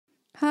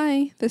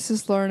Hi, this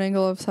is Lauren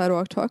Engel of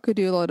Sidewalk Talk. I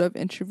do a lot of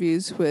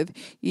interviews with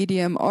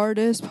EDM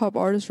artists, pop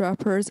artists,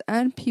 rappers,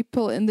 and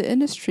people in the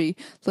industry,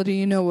 letting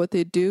you know what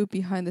they do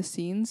behind the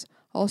scenes.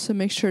 Also,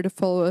 make sure to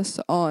follow us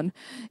on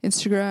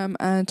Instagram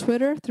and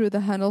Twitter through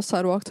the handle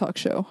Sidewalk Talk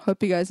Show.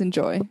 Hope you guys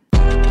enjoy.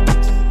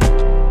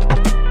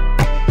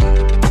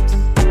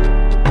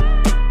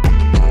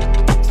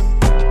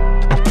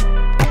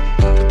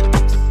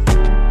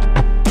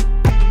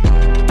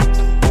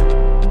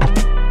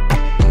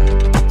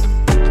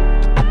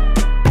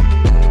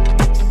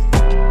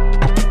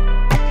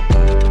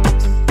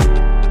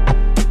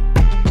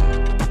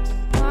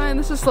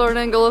 Lauren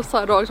Engel of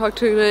Sidewalk Talk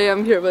today.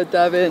 I'm here with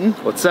Devin.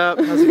 What's up?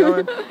 How's it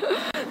going?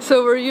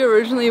 So were you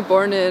originally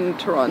born in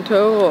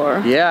Toronto or?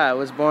 Yeah, I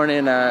was born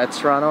in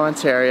Toronto,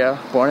 Ontario,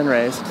 born and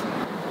raised.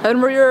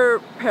 And were your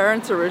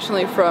parents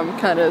originally from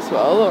Canada as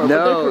well, or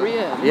No, were they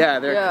Korean? Yeah,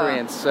 they're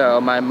Korean.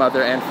 So my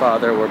mother and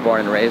father were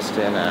born and raised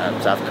in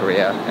South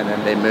Korea, and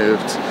then they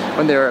moved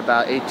when they were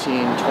about 18,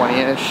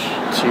 20-ish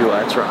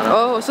to Toronto.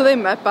 Oh, so they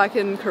met back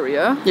in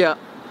Korea? Yeah.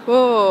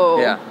 Whoa.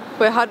 Yeah.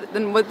 Wait,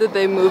 then what did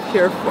they move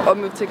here for, or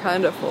move to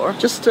Canada for?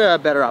 Just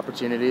better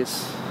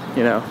opportunities,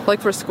 you know.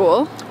 Like for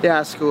school?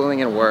 Yeah,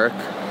 schooling and work.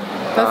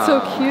 That's so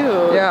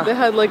cute. Yeah. They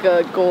had like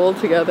a goal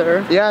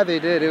together. Yeah, they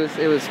did.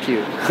 It was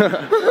cute.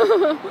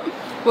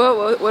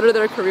 What are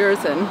their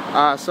careers in?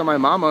 So my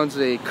mom owns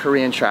a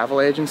Korean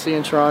travel agency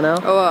in Toronto.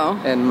 Oh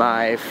wow. And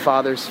my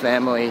father's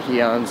family,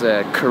 he owns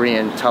a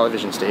Korean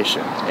television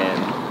station in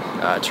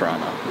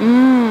Toronto.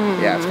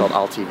 Yeah, it's called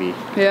All TV.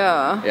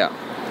 Yeah. Yeah.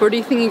 Where do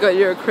you think you got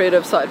your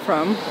creative side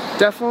from?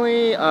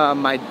 Definitely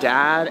my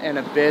dad and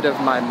a bit of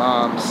my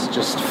mom's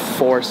just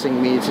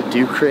forcing me to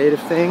do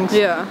creative things.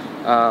 Yeah.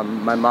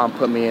 My mom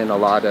put me in a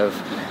lot of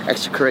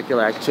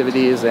extracurricular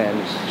activities,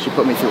 and she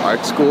put me through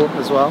art school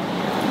as well.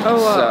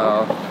 Oh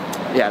wow.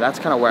 So yeah, that's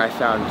kind of where I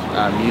found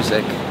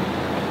music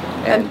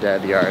and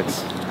the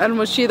arts. And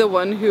was she the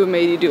one who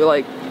made you do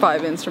like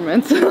 5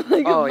 instruments?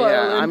 Like oh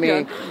yeah, violin, I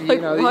mean, like,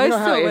 you know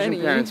how so Asian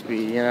many? parents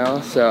be, you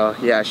know? So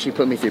yeah, she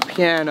put me through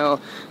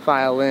piano,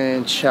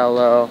 violin,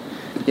 cello.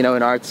 You know,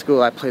 in art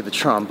school I played the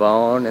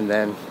trombone, and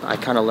then I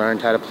kind of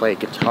learned how to play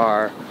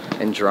guitar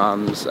and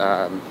drums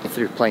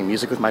through playing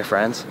music with my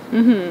friends.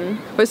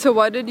 But so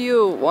why did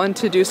you want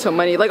to do so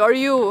many? Like, are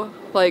you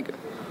like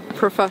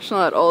professional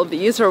at all of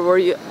these, or were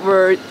you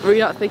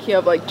not thinking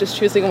of like just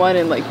choosing one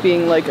and like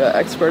being like an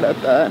expert at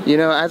that? You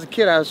know, as a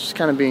kid I was just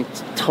kind of being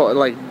told,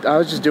 like I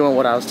was just doing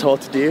what I was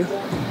told to do.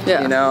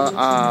 Yeah. You know,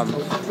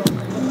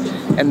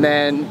 and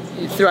then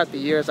throughout the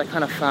years I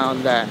kind of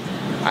found that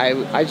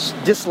I just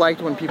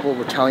disliked when people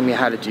were telling me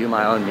how to do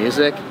my own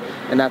music.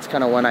 And that's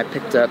kind of when I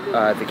picked up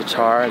the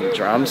guitar and the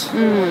drums.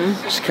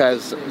 Just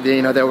because,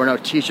 you know, there were no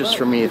teachers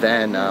for me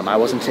then. I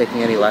wasn't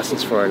taking any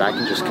lessons for it. I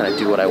can just kind of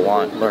do what I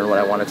want, learn what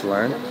I wanted to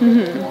learn.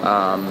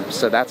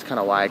 So that's kind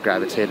of why I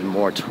gravitated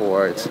more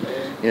towards,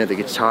 you know, the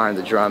guitar and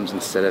the drums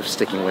instead of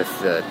sticking with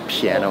the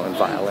piano and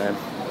violin.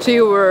 So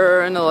you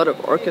were in a lot of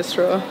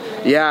orchestra?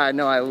 Yeah,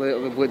 no, I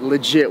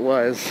legit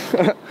was.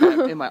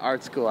 In my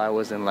art school, I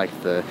was in like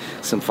the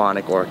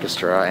symphonic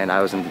orchestra, and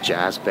I was in the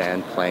jazz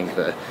band playing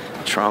the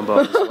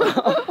trombone as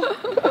well.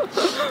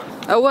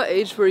 At what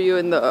age were you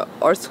in the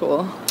art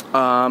school?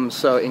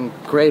 So in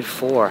grade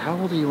 4. How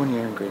old are you when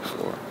you're in grade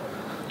 4?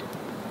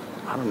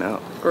 I don't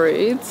know.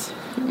 Grades?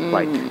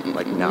 Like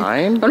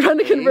 9? I'm trying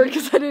to convert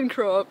because I didn't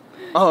grow up.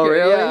 Oh,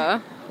 really?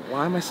 Yeah.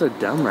 Why am I so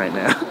dumb right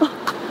now?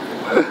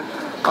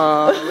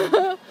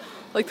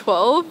 Like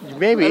 12?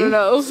 Maybe. I don't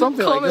know.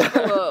 Something Comment like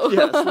that. below.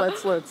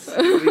 Yes, let's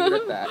leave it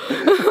at that.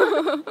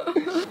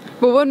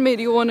 But what made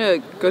you want to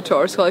go to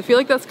art school? I feel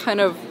like that's kind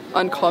of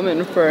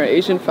uncommon for an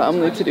Asian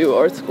family to do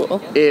art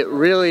school. It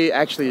really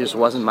actually just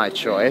wasn't my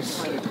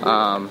choice.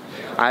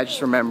 I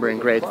just remember in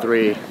grade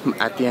 3,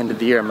 at the end of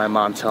the year, my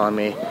mom telling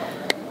me,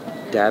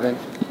 Davin,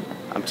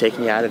 I'm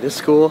taking you out of this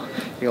school,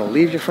 you're gonna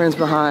leave your friends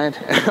behind,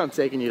 and I'm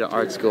taking you to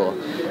art school.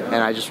 And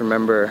I just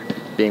remember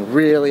being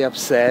really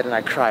upset, and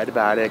I cried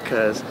about it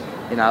because,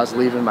 you know, I was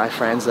leaving my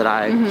friends that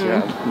I you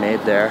know,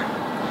 made there.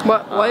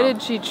 Why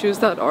did she choose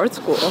that art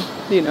school?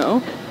 Do you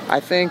know? I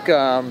think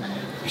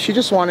she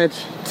just wanted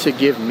to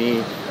give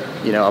me,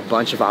 you know, a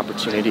bunch of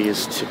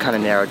opportunities to kind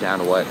of narrow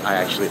down what I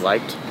actually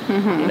liked,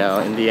 you know,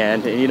 in the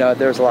end. And, you know,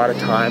 there's a lot of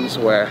times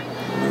where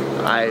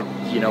I,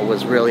 you know,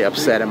 was really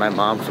upset at my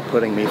mom for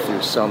putting me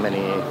through so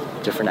many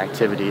different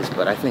activities,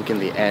 but I think in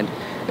the end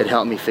it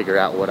helped me figure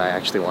out what I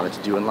actually wanted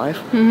to do in life.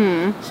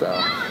 So,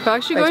 But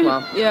actually thanks,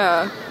 Mom.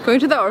 going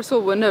to the art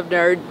school wouldn't have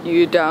narrowed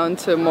you down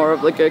to more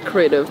of like a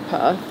creative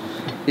path.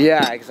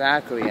 Yeah,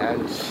 exactly.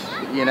 And,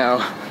 you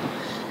know,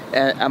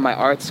 at my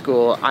art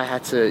school, I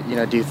had to, you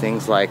know, do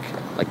things like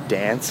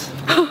dance.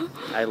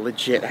 I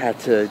legit had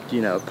to,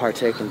 you know,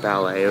 partake in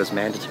ballet. It was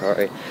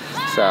mandatory.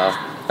 So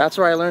that's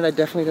where I learned I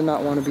definitely did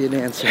not want to be a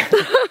dancer.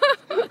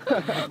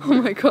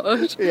 Oh my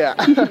gosh. Yeah.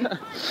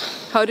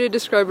 How do you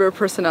describe your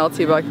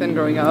personality back then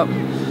growing up?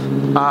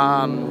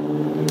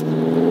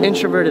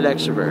 Introverted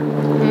extrovert,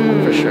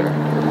 for sure.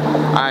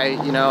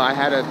 I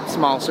had a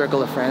small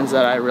circle of friends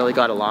that I really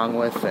got along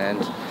with, and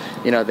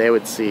you know, they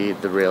would see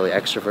the really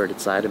extroverted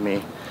side of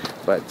me.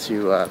 But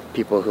to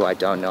people who I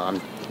don't know,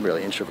 I'm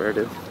really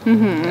introverted.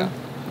 Yeah.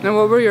 And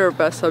what were your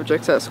best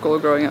subjects at school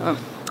growing up?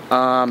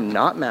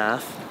 Not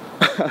math.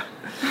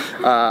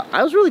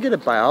 I was really good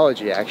at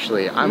biology,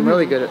 actually. I'm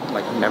really good at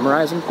like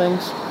memorizing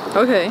things.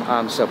 Okay.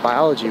 So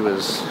biology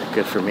was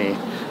good for me.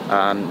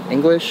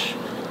 English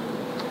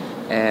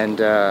and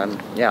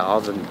yeah,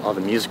 all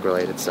the music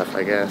related stuff,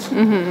 I guess.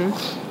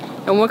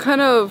 And what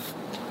kind of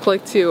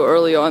clicked to you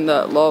early on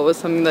that law was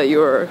something that you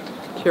were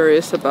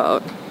curious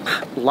about?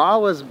 Law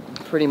was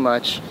pretty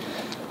much,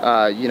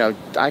 you know,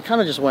 I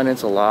kind of just went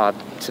into law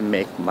to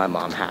make my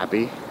mom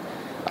happy.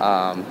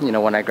 You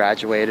know, when I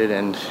graduated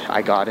and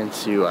I got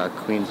into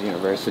Queen's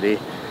University,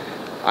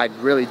 I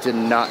really did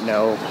not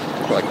know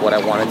like what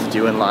I wanted to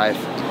do in life.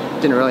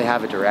 Didn't really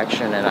have a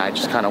direction, and I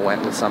just kind of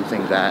went with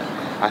something that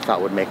I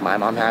thought would make my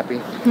mom happy.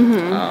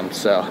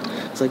 So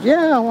it's like,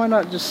 yeah, why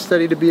not just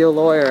study to be a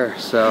lawyer?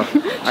 So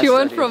She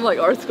went from like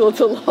art school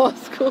to law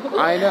school.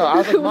 I know. I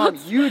was like, Mom,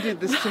 you did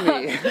this to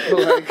me.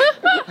 Like,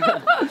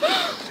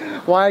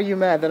 why are you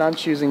mad that I'm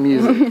choosing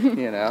music?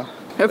 You know.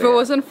 If it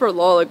wasn't for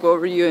law, like what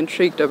were you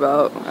intrigued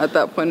about at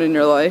that point in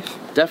your life?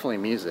 Definitely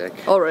music.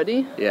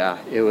 Already? Yeah,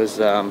 it was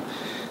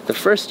the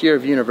first year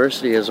of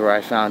university is where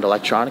I found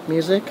electronic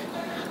music,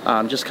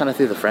 just kind of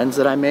through the friends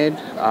that I made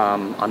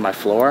on my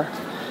floor.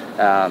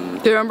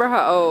 Do you remember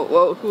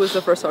who was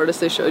the first artist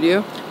they showed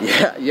you?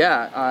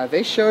 Yeah.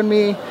 They showed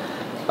me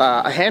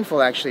a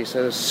handful actually.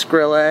 So it was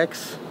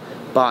Skrillex,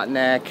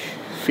 Botnek,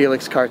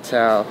 Felix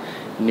Cartel,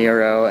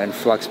 Nero, and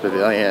Flux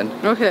Pavilion.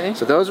 Okay.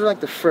 So those were like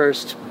the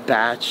first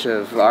batch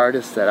of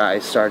artists that I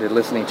started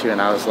listening to,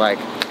 and I was like,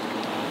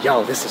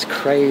 yo, this is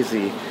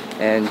crazy.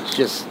 And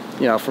just,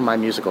 you know, from my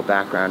musical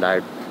background,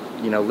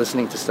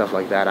 listening to stuff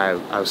like that,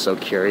 I was so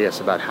curious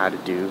about how to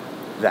do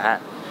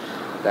that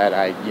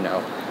I, you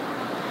know,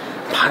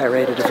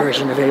 pirated a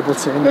version of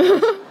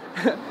Ableton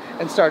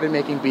and started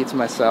making beats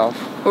myself.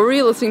 What were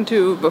you listening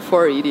to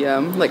before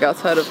EDM, like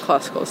outside of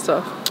classical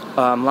stuff?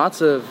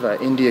 Lots of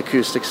indie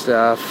acoustic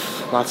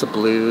stuff, lots of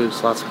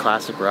blues, lots of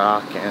classic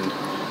rock, and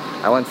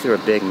I went through a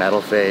big metal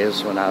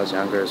phase when I was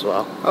younger as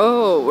well.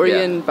 Oh, were you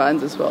in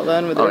bands as well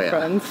then with your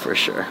friends? For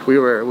sure. We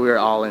were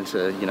all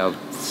into, you know,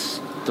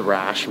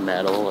 thrash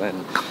metal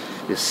and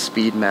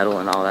speed metal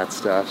and all that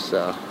stuff,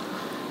 so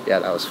yeah,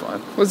 that was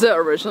fun. Was it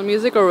original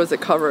music or was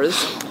it covers?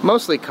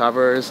 Mostly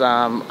covers.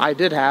 I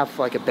did have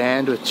like a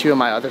band with two of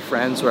my other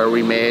friends where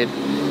we made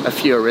a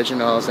few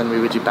originals and we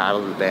would do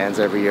battle of the bands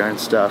every year and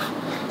stuff.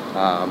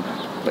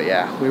 But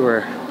yeah, we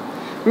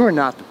were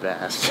not the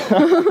best.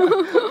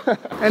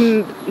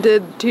 And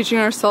did teaching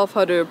yourself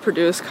how to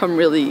produce come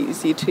really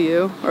easy to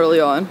you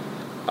early on?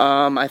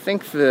 I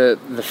think the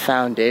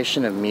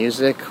foundation of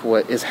music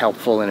is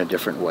helpful in a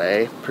different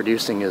way.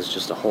 Producing is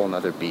just a whole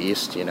nother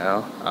beast, you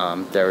know.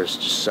 There's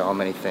just so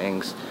many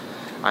things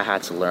I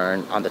had to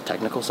learn on the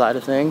technical side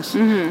of things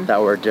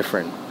that were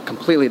different,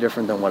 completely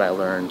different than what I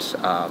learned,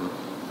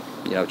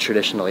 you know,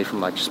 traditionally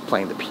from like just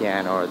playing the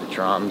piano or the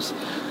drums.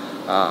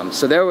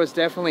 So there was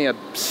definitely a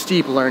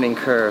steep learning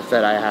curve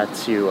that I had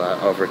to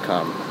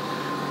overcome,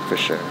 for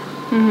sure.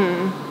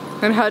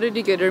 And how did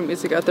you get your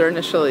music out there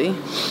initially?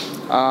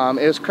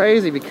 It was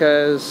crazy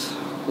because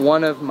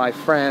one of my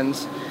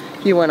friends,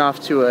 he went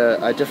off to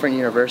a different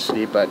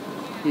university, but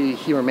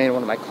he remained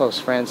one of my close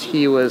friends.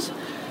 He was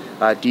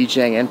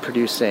DJing and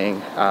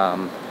producing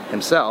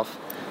himself,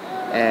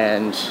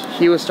 and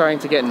he was starting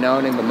to get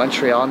known in the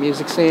Montreal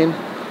music scene,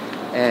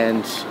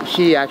 and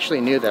he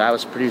actually knew that I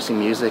was producing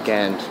music,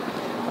 and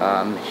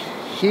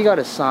he got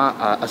a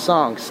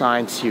song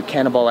signed to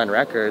Cannonball N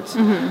Records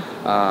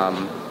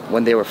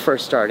when they were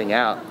first starting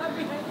out.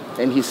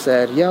 And he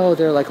said, yo,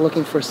 they're like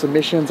looking for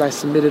submissions. I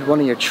submitted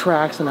one of your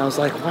tracks, and I was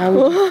like, why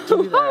would you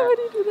do that? Why would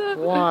you do that?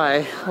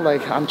 Why?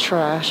 Like, I'm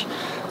trash.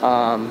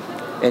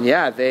 And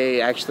yeah,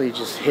 they actually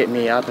just hit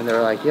me up and they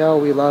were like, yo,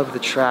 we love the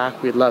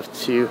track. We'd love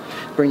to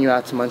bring you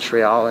out to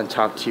Montreal and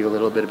talk to you a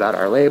little bit about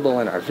our label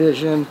and our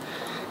vision.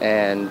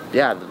 And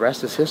yeah, the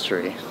rest is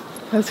history.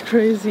 That's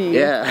crazy.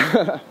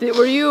 Yeah.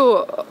 Were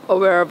you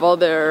aware of all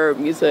their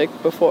music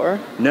before?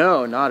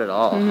 No, not at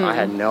all. I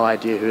had no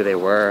idea who they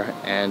were.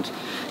 And,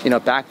 you know,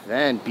 back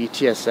then,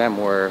 BTSM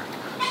were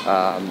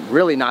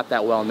really not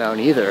that well known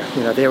either.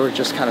 You know, they were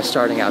just kind of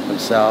starting out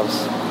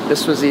themselves.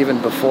 This was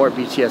even before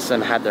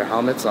BTSM had their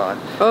helmets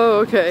on. Oh,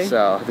 okay.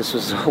 So this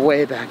was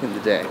way back in the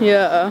day.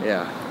 Yeah.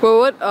 Yeah. Well,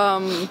 what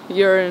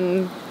year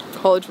in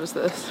college was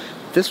this?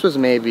 This was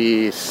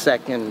maybe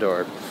second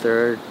or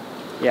third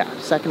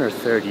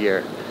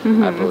year,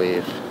 I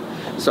believe.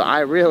 So I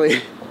really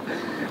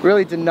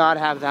did not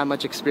have that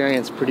much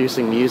experience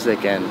producing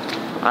music, and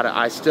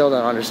I still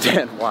don't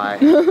understand why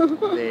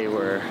they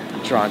were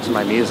drawn to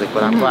my music,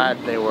 but I'm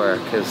glad they were,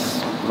 because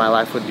my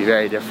life would be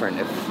very different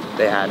if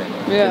they hadn't.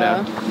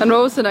 Yeah. You know? And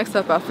what was the next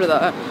step after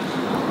that?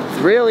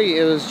 Really,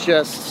 it was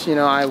just, you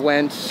know, I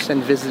went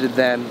and visited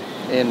them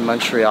in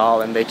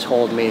Montreal, and they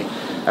told me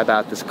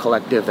about this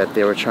collective that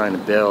they were trying to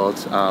build,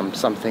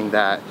 something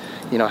that,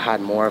 you know,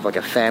 had more of like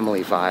a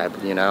family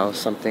vibe, you know,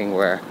 something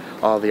where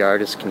all the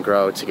artists can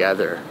grow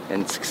together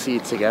and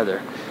succeed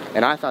together.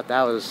 And I thought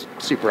that was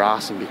super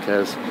awesome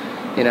because,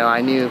 you know,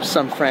 I knew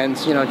some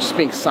friends, you know, just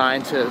being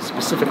signed to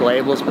specific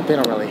labels, but they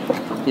don't really,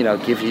 you know,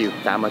 give you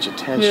that much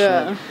attention.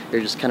 Yeah.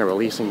 You're just kind of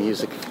releasing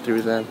music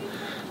through them.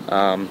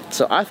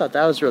 So I thought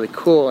that was really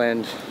cool,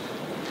 and,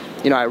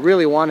 you know, I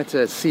really wanted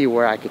to see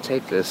where I could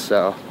take this,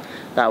 so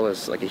that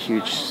was like a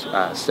huge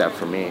step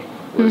for me,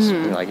 was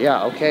being like,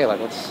 yeah, okay, like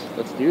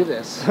let's do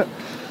this.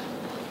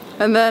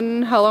 And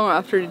then how long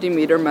after did you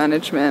meet her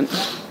management?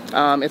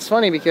 It's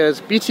funny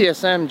because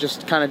BTSM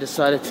just kind of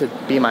decided to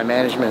be my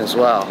management as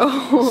well.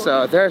 Oh.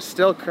 So they're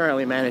still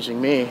currently managing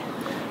me.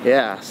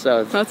 Yeah,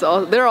 so. That's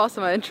awesome. They're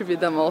awesome. I interviewed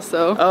them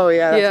also. Oh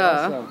yeah,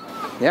 that's awesome.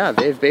 Yeah,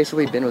 they've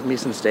basically been with me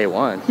since day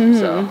one.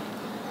 So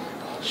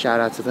shout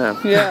out to them.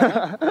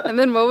 Yeah. And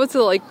then what was it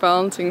like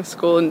balancing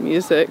school and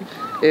music?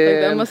 Like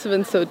that must have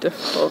been so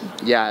difficult.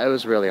 Yeah, it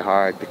was really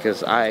hard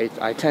because I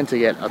tend to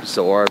get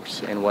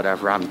absorbed in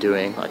whatever I'm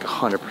doing, like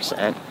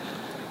 100%.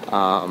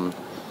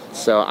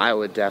 So I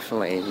would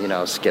definitely, you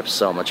know, skip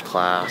so much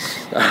class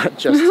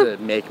just to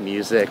make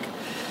music.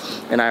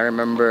 And I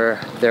remember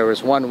there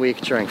was one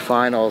week during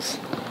finals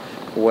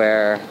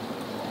where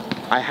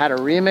I had a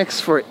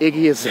remix for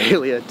Iggy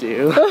Azalea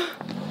due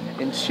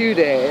in 2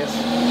 days.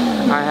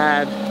 I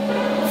had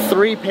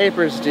 3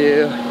 papers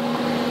due,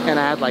 and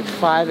I had like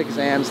 5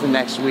 exams the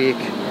next week.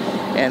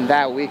 And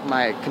that week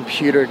my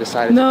computer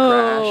decided to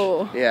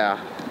crash. Yeah.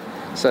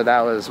 So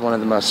that was one of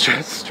the most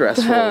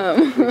stressful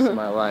weeks of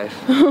my life.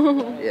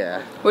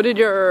 Yeah. What did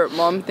your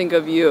mom think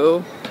of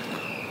you?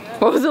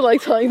 What was it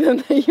like telling them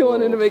that you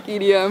wanted to make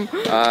EDM?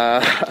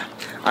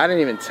 I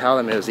didn't even tell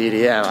them it was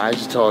EDM. I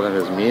just told them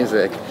it was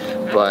music.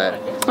 But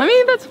I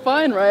mean, that's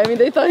fine, right? I mean,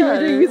 they thought you were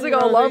doing music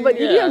all along, but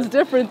EDM's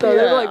different though.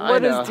 They're like,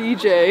 what is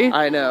DJ?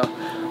 I know.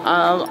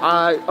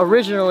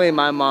 Originally,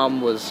 my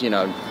mom was, you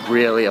know,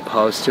 really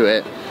opposed to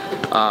it.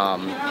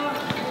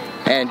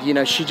 And, you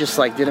know, she just,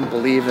 like, didn't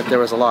believe that there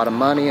was a lot of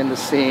money in the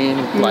scene,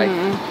 like,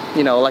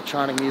 you know,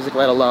 electronic music,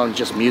 let alone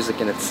just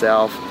music in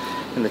itself.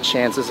 And the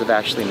chances of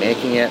actually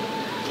making it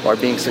or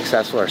being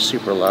successful are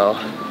super low.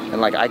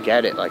 And, like, I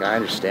get it, like, I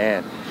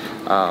understand.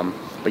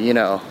 But, you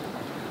know,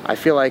 I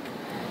feel like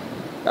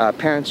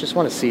parents just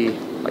want to see,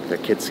 like, their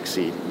kids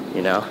succeed,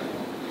 you know?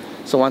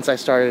 So once I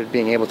started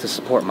being able to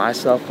support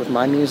myself with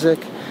my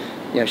music,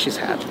 you know, she's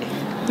happy.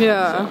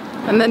 Yeah.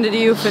 So. And then did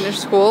you finish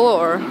school,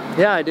 or?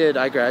 Yeah, I did.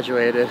 I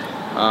graduated.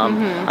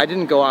 I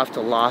didn't go off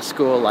to law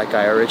school like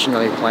I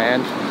originally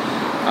planned.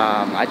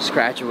 I just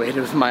graduated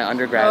with my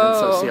undergrad in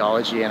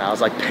sociology, and I was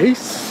like,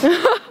 peace.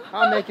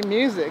 I'm making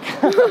music.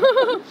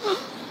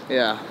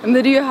 Yeah. And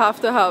did you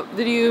have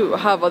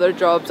other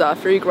jobs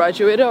after you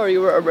graduated, or you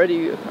were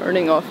already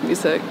earning off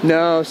music?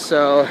 No,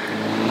 so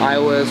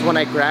when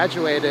I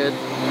graduated,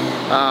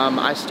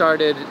 I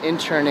started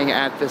interning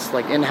at this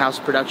like in-house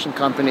production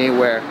company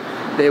where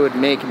they would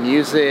make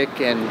music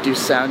and do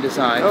sound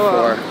design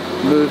for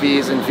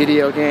movies and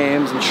video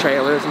games and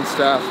trailers and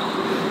stuff.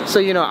 So,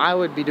 you know, I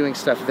would be doing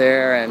stuff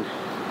there and,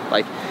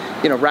 like,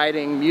 you know,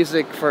 writing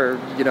music for,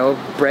 you know,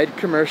 bread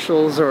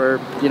commercials or,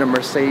 you know,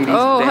 Mercedes.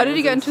 Oh, how did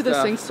you get into the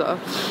sing stuff?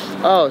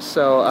 Oh,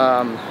 so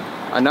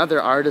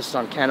another artist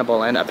on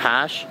Cannibal and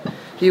Apache,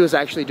 he was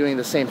actually doing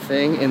the same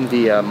thing in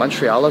the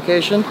Montreal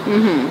location,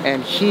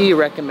 and he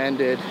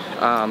recommended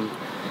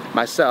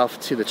myself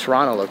to the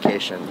Toronto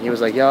location. He was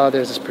like, yo,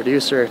 there's this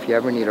producer if you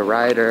ever need a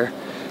writer.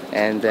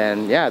 And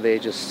then, yeah, they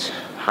just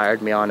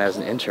hired me on as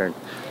an intern.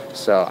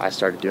 So I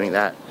started doing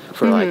that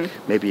for like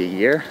maybe a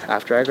year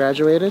after I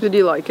graduated. Did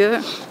you like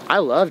it? I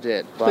loved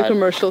it. But the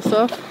commercial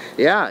stuff?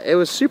 Yeah, it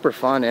was super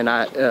fun, and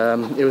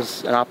it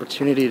was an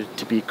opportunity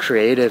to be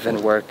creative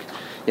and work,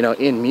 you know,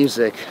 in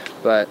music.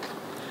 But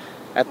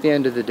at the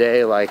end of the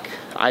day, like,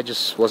 I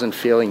just wasn't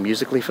feeling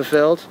musically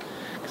fulfilled.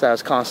 I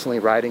was constantly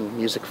writing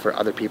music for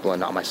other people and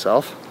not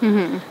myself.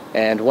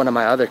 And one of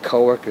my other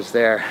coworkers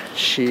there,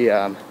 she,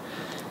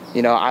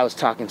 you know, I was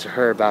talking to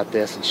her about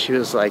this, and she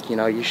was like, you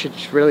know, you should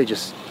really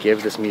just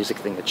give this music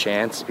thing a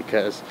chance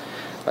because,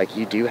 like,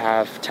 you do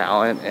have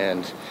talent,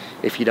 and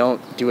if you don't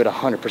do it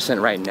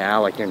 100% right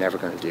now, like, you're never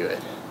going to do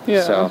it.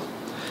 Yeah. So,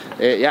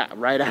 yeah,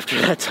 right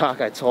after that talk,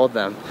 I told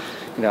them,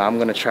 you know, I'm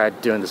going to try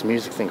doing this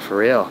music thing for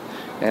real.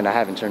 And I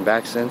haven't turned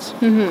back since.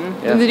 Yeah.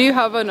 And did you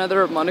have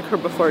another moniker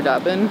before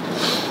Dabin?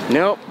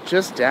 Nope,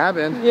 just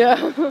Dabin.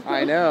 Yeah.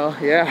 I know,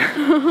 yeah.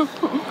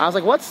 I was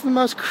like, what's the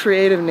most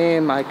creative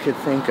name I could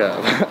think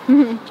of?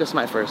 Just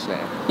my first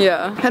name.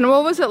 Yeah. And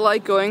what was it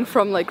like going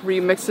from like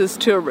remixes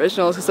to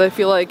originals? Because I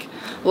feel like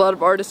a lot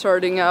of artists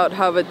starting out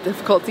have a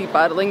difficulty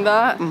battling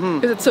that.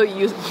 Because it's so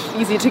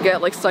easy to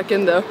get like stuck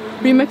in the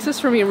remixes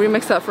for me,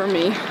 remix that for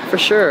me. For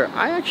sure.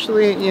 I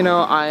actually, you know,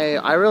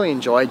 I really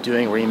enjoy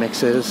doing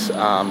remixes.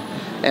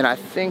 And I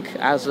think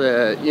as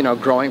a, you know,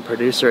 growing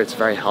producer, it's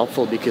very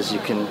helpful because you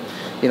can,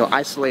 you know,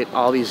 isolate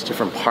all these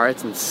different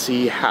parts and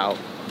see how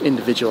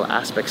individual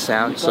aspects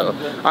sound. So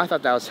I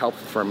thought that was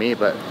helpful for me,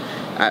 but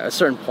at a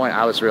certain point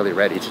I was really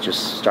ready to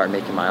just start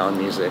making my own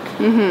music.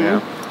 You know?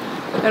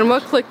 And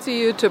what clicked to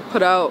you to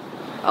put out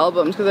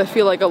albums? Because I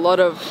feel like a lot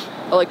of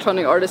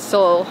electronic artists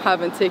still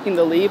haven't taken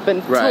the leap,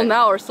 and till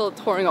now are still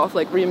touring off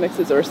like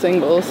remixes or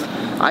singles.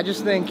 I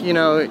just think, you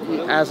know,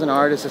 as an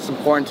artist, it's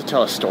important to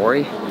tell a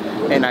story,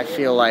 and I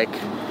feel like,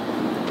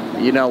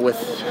 you know, with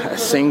a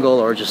single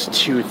or just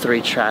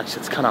 2-3 tracks,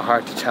 it's kind of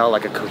hard to tell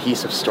like a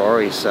cohesive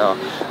story. So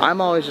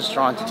I'm always just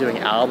drawn to doing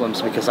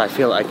albums because I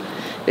feel like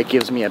it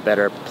gives me a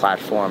better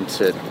platform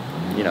to,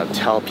 you know,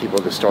 tell people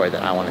the story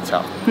that I want to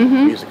tell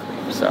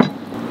musically. So.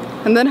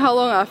 And then how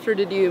long after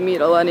did you meet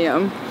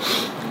Illenium?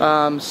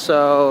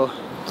 So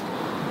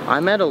I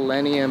met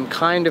Illenium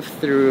kind of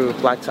through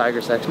Black Tiger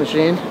Sex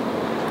Machine.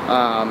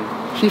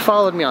 He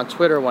followed me on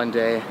Twitter one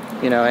day,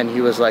 you know, and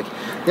he was like,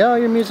 yo,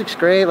 your music's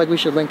great, like we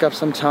should link up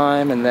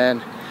sometime. And then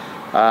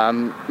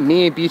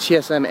me,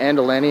 BTSM, and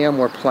Illenium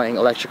were playing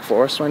Electric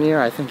Forest one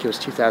year. I think it was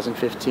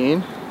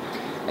 2015.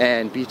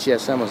 And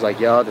BTSM was like,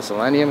 yo, this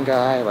Illenium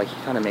guy, like he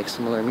kind of makes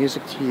similar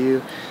music to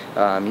you.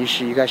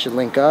 You guys should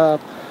link up,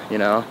 you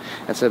know.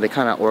 And so they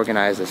kind of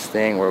organized this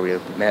thing where we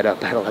met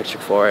up at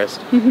Electric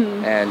Forest.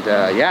 And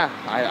yeah,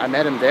 I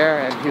met him there,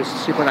 and he was a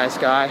super nice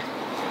guy.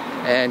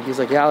 And he's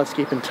like, yeah, let's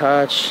keep in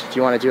touch. Do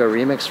you want to do a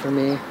remix for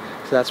me?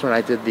 So that's when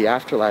I did the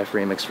Afterlife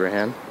remix for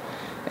him.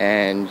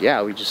 And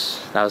yeah,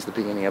 that was the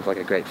beginning of like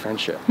a great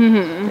friendship.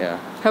 Yeah.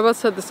 How about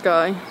Said the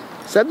Sky?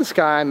 Said the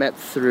Sky I met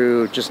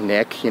through just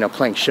Nick, you know,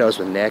 playing shows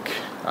with Nick.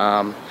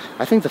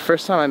 I think the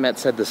first time I met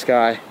Said the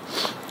Sky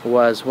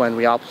was when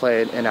we all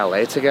played in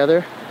LA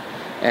together.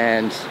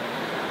 And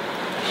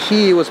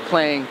he was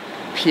playing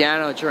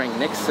piano during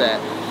Nick's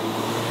set.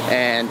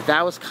 And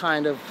that was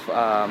kind of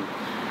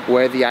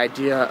where the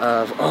idea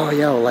of, oh,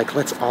 yo, like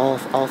let's all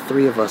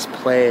three of us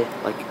play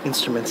like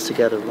instruments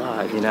together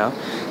live, you know?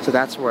 So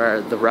that's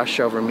where the Rush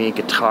Over Me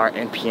guitar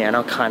and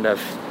piano kind of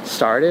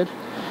started.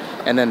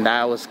 And then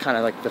that was kind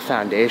of like the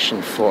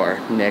foundation for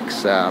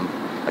Nick's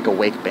like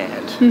Awake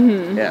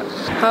band. Yeah.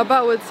 How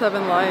about with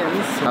Seven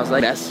Lions? I was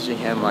like messaging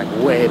him like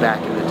way back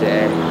in the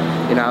day.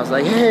 You know, I was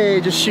like, hey,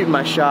 just shooting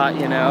my shot,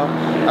 you know.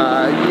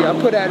 I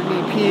put out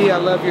an EP, I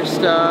love your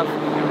stuff.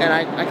 And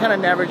I kind of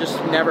never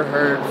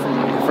heard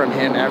from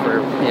him ever,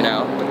 you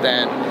know. But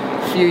then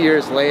a few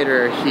years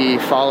later, he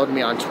followed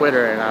me on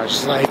Twitter, and I was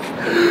just like,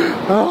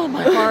 oh,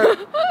 my heart.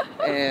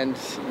 And,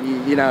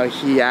 you know,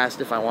 he asked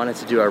if I wanted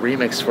to do a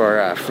remix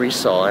for Free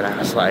Soul, and I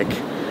was like,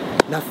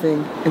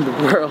 nothing in the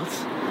world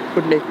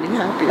would make me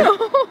happier.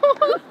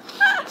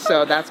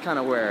 So that's kind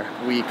of where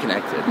we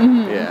connected.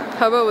 Yeah.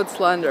 How about with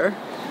Slander?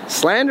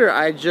 Slander,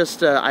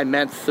 I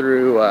met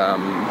through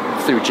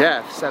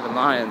Jeff, Seven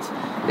Lions.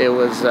 It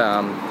was,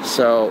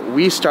 so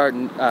we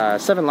started,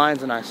 Seven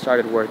Lions and I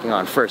started working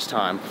on First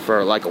Time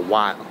for like a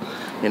while,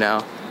 you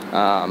know?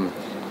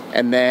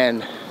 And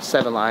then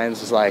Seven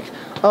Lions was like,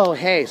 oh,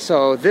 hey,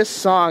 so this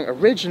song,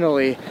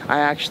 originally, I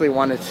actually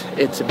wanted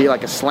it to be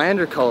like a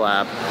Slander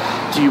collab.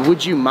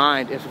 Would you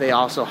mind if they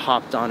also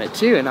hopped on it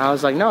too? And I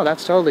was like, no,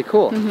 that's totally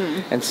cool.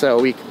 And so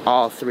we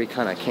all three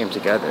kind of came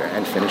together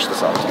and finished the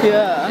song.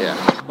 Yeah.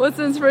 What's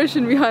the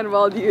inspiration behind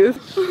Wild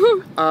Youth?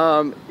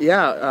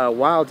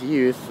 Wild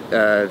Youth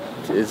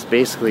is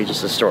basically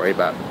just a story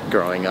about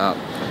growing up.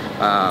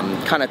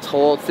 Kind of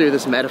told through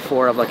this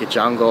metaphor of like a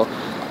jungle.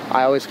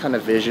 I always kind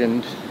of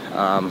visioned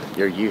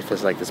your youth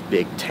as like this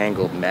big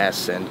tangled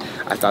mess, and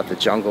I thought the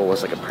jungle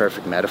was like a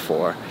perfect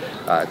metaphor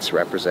to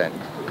represent,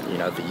 you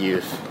know, the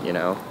youth, you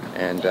know.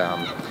 And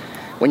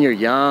when you're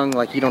young,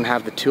 like you don't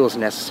have the tools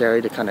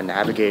necessary to kind of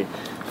navigate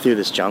through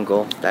this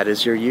jungle that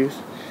is your youth.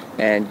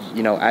 And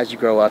you know, as you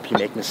grow up, you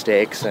make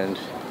mistakes and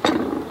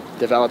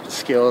develop the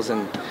skills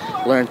and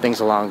learn things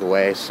along the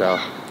way. So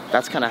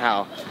that's kind of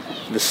how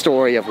the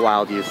story of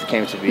Wild Youth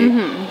came to be.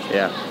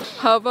 Yeah.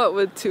 How about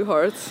with Two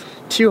Hearts?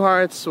 Two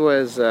Hearts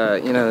was,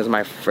 you know, it was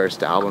my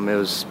first album. It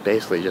was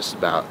basically just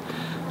about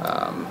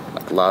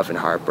like love and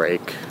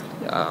heartbreak.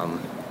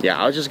 Yeah,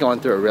 I was just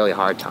going through a really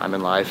hard time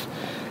in life,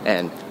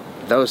 and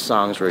those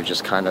songs were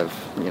just kind of,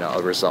 you know,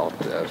 a result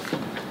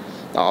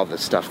of all the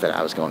stuff that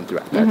I was going through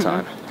at that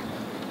time.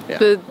 Yeah.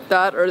 Did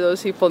that or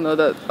those people know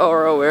that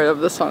or are aware of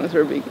the songs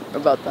were being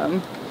about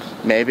them?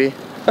 Maybe.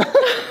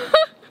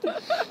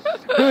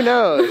 Who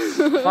knows?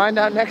 Find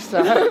out next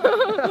time.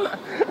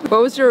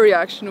 What was your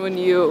reaction when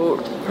you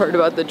heard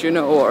about the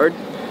Juno Award?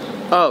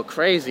 Oh,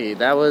 crazy.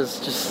 That was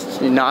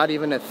just not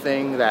even a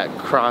thing that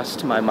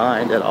crossed my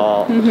mind at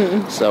all.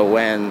 So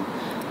when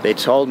they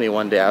told me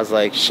one day, I was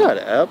like, shut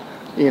up.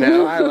 You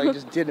know, I like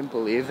just didn't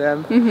believe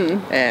them.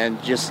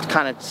 And just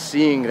kind of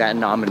seeing that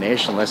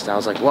nomination list, I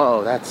was like,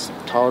 whoa, that's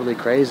totally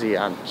crazy.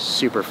 I'm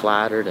super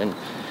flattered and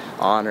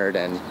honored,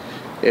 and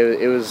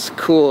it was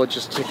cool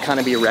just to kind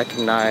of be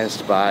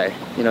recognized by,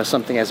 you know,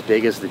 something as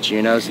big as the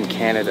Junos in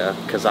Canada,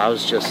 because I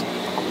was just,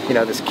 you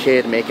know, this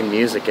kid making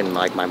music in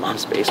like my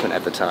mom's basement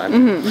at the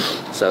time.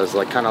 So it was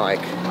like kind of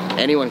like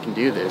anyone can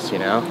do this, you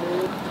know.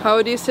 How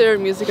would you say your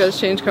music has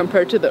changed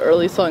compared to the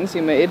early songs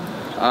you made?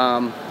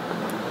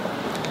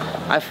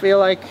 I feel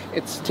like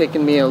it's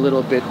taken me a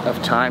little bit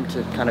of time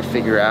to kind of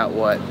figure out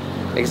what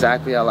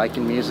exactly I like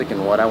in music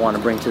and what I want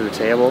to bring to the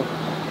table.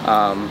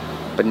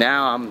 But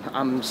now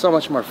I'm so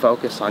much more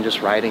focused on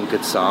just writing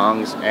good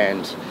songs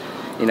and,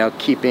 you know,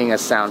 keeping a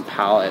sound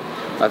palette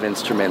of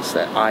instruments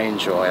that I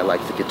enjoy,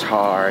 like the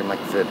guitar and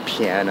like the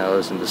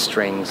pianos and the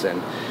strings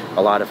and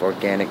a lot of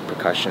organic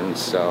percussion.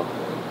 So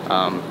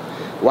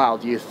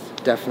Wild Youth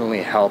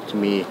definitely helped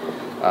me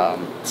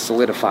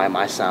solidify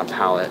my sound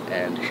palette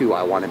and who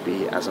I want to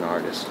be as an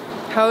artist.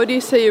 How would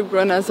you say you've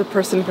grown as a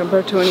person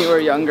compared to when you were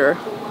younger?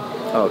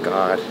 Oh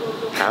God,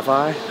 have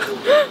I?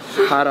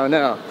 I don't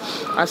know.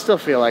 I still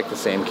feel like the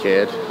same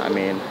kid. I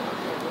mean,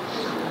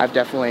 I've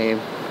definitely,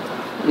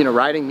 you know,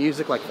 writing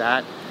music like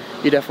that,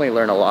 you definitely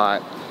learn a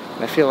lot.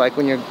 And I feel like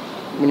when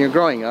you're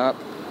growing up,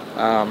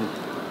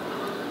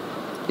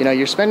 you know,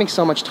 you're spending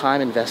so much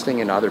time investing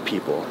in other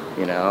people,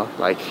 you know,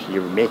 like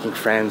you're making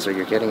friends or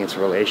you're getting into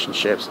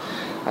relationships.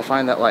 I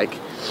find that like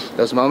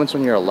those moments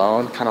when you're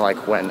alone, kind of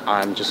like when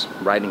I'm just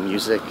writing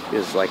music,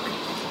 is like,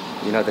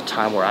 you know, the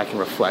time where I can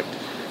reflect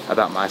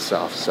about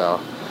myself. So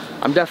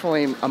I'm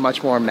definitely a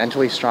much more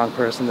mentally strong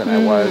person than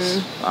I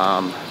was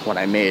when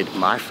I made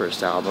my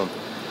first album.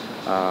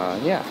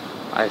 Yeah,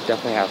 I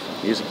definitely have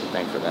music to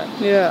thank for that.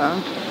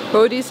 Yeah. What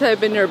would you say have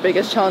been your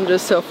biggest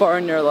challenges so far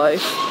in your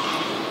life?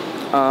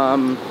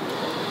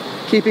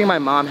 Keeping my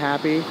mom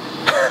happy.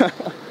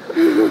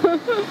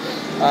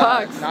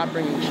 Not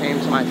bringing shame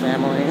to my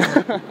family.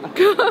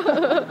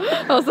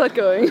 How's that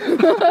going?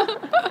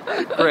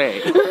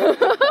 Great.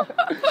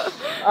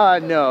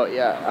 No,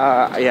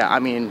 yeah, I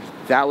mean,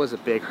 that was a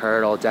big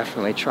hurdle.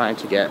 Definitely trying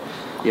to get,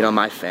 you know,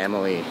 my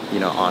family, you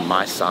know, on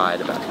my side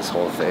about this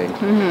whole thing.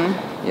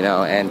 You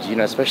know, and, you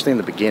know, especially in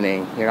the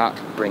beginning, you're not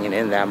bringing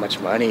in that much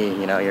money,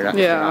 you know, you're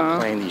not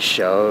playing these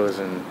shows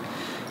and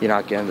you're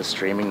not getting the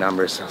streaming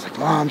numbers. So I was like,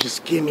 Mom,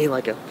 just give me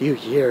like a few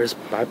years,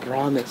 I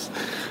promise.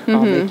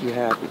 I'll make you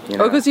happy. You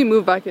know? Oh, because you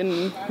moved back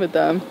in with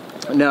them.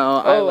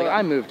 No,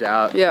 I moved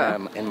out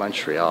in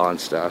Montreal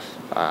and stuff.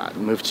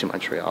 Moved to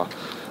Montreal.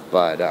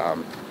 But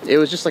it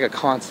was just like a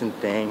constant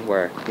thing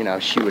where, you know,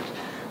 she would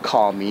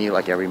call me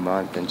like every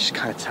month and just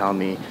kind of tell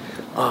me,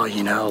 oh,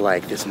 you know,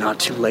 like it's not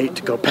too late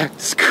to go back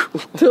to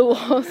school. To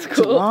law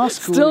school. To law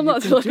school. Still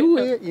not too late. Do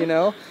it, you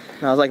know?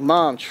 And I was like,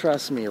 Mom,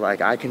 trust me,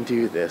 like I can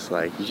do this.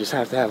 Like you just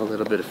have to have a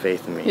little bit of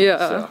faith in me. Yeah.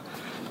 So,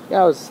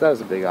 yeah, that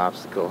was a big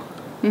obstacle.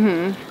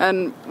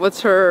 And what's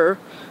her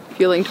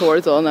feeling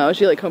towards all now? Is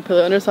she like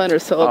completely understand or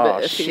still a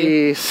bit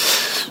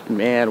iffy?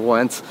 Man,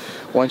 once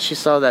she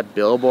saw that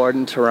billboard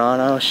in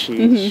Toronto,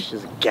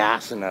 she's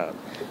gassing up.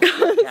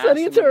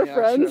 Sending it to her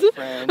friends.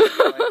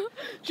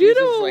 She's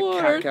just like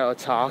cacao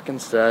talk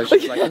and stuff.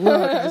 She's like,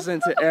 look, I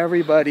sent to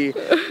everybody.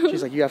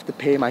 She's like, you have to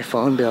pay my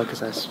phone bill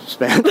because I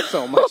spent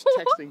so much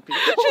texting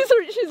people.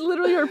 She's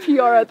literally her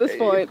PR at this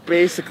point.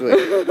 Basically,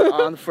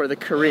 on for the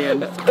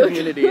Korean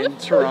community in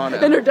Toronto.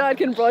 And her dad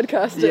can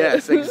broadcast it.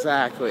 Yes,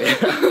 exactly.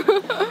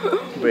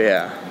 But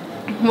yeah.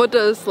 What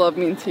does love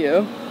mean to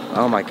you?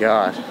 Oh my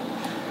God.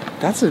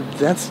 That's an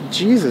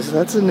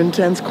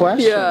intense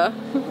question. Yeah.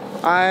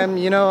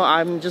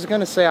 I'm just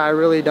gonna say I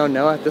really don't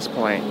know at this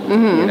point.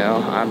 You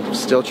know, I'm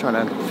still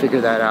trying to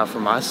figure that out for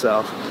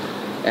myself,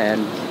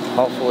 and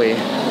hopefully,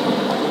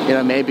 you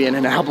know, maybe in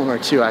an album or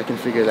two I can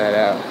figure that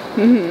out.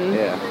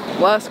 Yeah.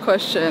 Last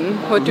question: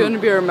 what do you want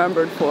to be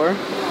remembered for?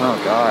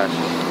 Oh God.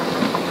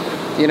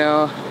 You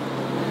know,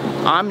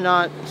 I'm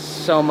not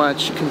so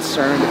much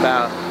concerned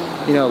about,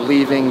 you know,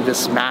 leaving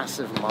this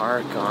massive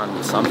mark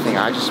on something.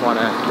 I just want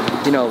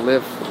to, you know,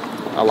 live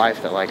a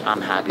life that like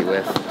I'm happy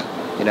with.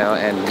 You know,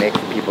 and make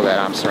the people that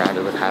I'm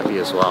surrounded with happy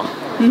as well.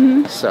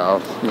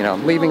 So, you know,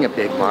 leaving a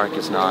big mark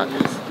is not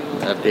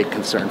a big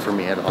concern for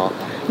me at all.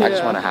 I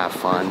just want to have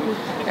fun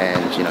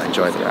and, you know,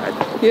 enjoy the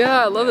ride.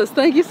 Yeah, I love this.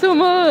 Thank you so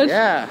much.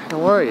 Yeah, no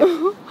worries.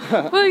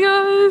 Bye,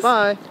 guys.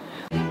 Bye.